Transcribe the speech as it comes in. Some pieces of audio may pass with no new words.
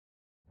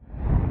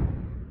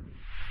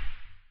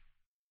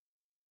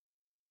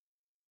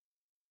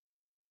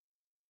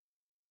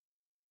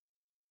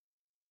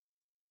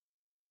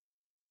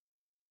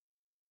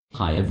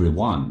Hi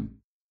everyone.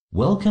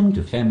 Welcome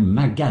to Femme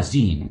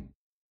Magazine.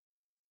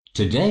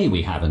 Today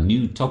we have a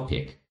new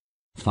topic.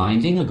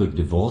 Finding a good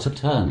divorce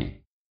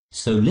attorney.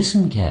 So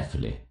listen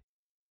carefully.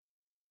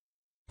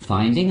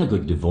 Finding a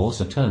good divorce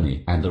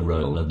attorney and the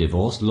role of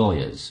divorce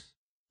lawyers.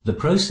 The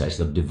process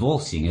of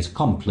divorcing is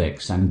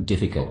complex and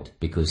difficult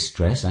because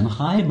stress and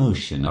high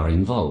emotion are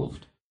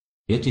involved.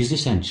 It is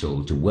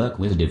essential to work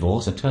with a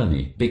divorce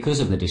attorney because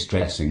of the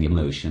distressing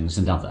emotions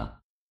and other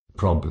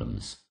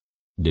problems.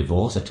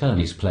 Divorce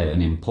attorneys play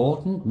an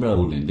important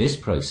role in this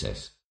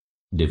process.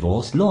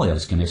 Divorce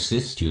lawyers can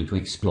assist you to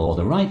explore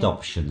the right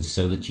options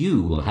so that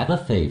you will have a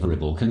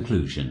favorable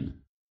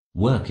conclusion.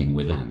 Working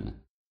with an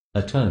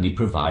attorney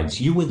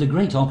provides you with a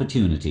great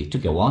opportunity to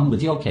go on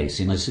with your case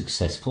in a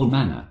successful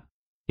manner.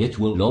 It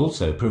will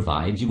also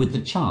provide you with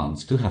the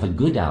chance to have a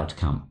good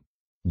outcome.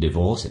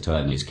 Divorce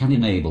attorneys can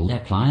enable their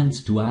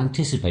clients to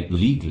anticipate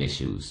legal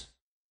issues.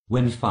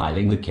 When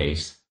filing the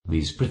case,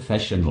 these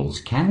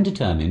professionals can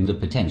determine the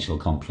potential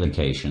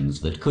complications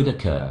that could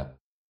occur.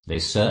 They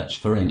search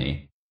for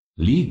any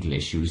legal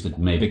issues that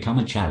may become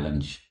a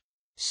challenge.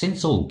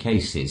 Since all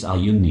cases are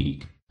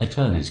unique,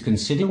 attorneys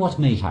consider what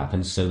may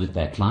happen so that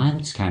their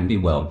clients can be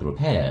well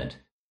prepared.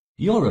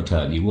 Your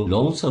attorney will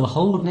also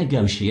hold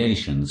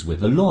negotiations with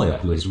the lawyer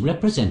who is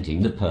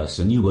representing the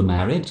person you were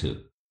married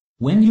to.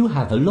 When you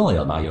have a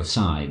lawyer by your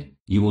side,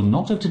 you will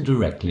not have to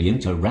directly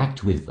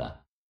interact with the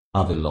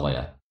other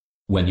lawyer.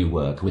 When you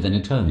work with an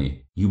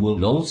attorney, you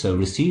will also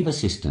receive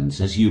assistance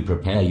as you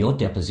prepare your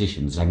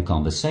depositions and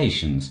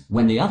conversations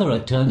when the other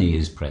attorney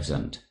is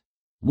present.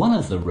 One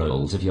of the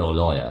roles of your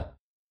lawyer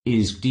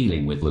is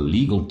dealing with the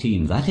legal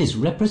team that is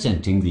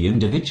representing the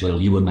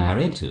individual you were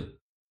married to.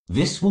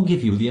 This will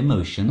give you the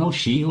emotional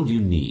shield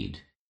you need.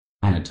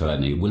 An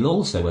attorney will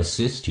also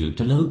assist you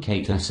to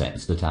locate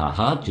assets that are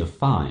hard to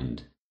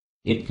find.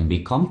 It can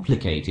be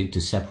complicated to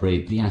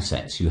separate the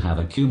assets you have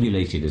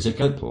accumulated as a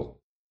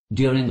couple.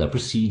 During the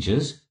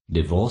procedures,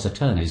 divorce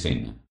attorneys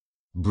in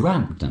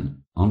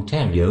Brampton,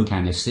 Ontario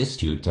can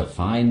assist you to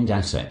find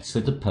assets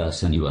that the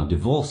person you are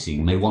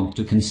divorcing may want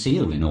to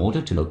conceal in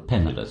order to look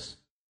penniless.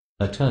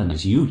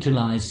 Attorneys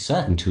utilize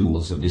certain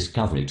tools of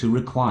discovery to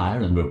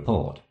require and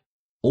report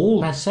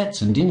all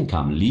assets and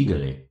income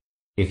legally.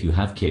 If you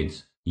have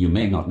kids, you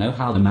may not know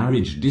how the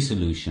marriage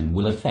dissolution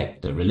will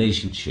affect the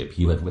relationship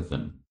you have with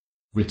them.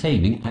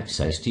 Retaining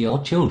access to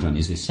your children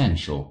is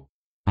essential.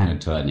 An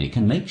attorney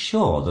can make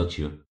sure that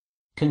you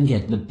can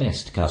get the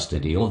best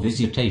custody or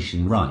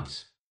visitation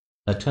rights.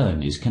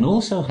 Attorneys can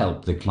also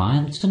help the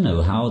clients to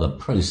know how the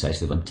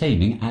process of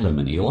obtaining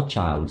alimony or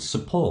child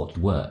support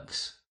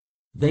works.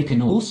 They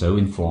can also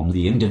inform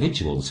the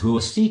individuals who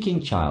are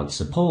seeking child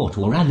support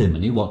or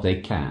alimony what they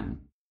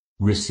can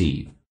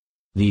receive.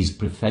 These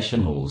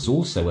professionals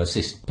also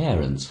assist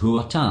parents who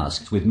are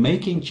tasked with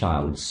making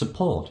child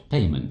support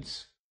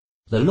payments.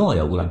 The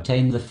lawyer will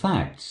obtain the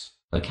facts,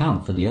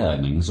 account for the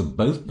earnings of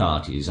both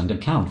parties and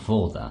account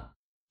for the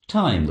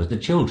time that the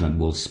children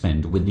will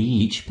spend with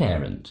each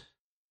parent.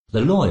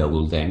 The lawyer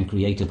will then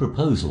create a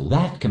proposal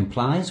that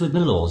complies with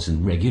the laws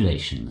and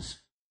regulations.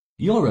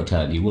 Your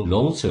attorney will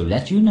also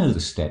let you know the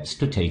steps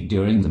to take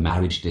during the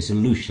marriage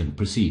dissolution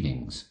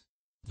proceedings.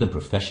 The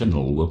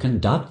professional will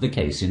conduct the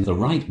case in the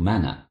right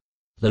manner.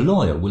 The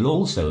lawyer will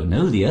also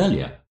know the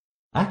earlier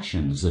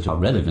actions that are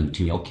relevant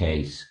to your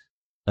case.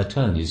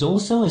 Attorneys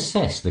also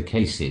assess the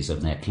cases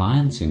of their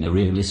clients in a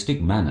realistic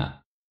manner.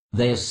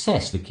 They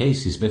assess the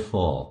cases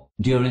before,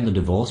 during the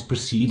divorce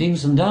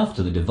proceedings and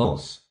after the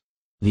divorce.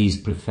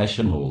 These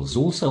professionals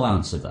also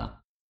answer the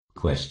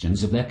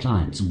questions of their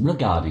clients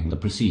regarding the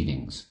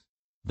proceedings.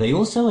 They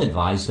also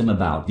advise them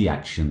about the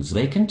actions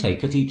they can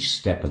take at each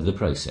step of the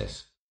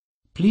process.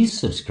 Please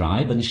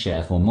subscribe and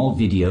share for more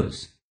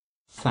videos.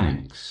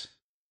 Thanks.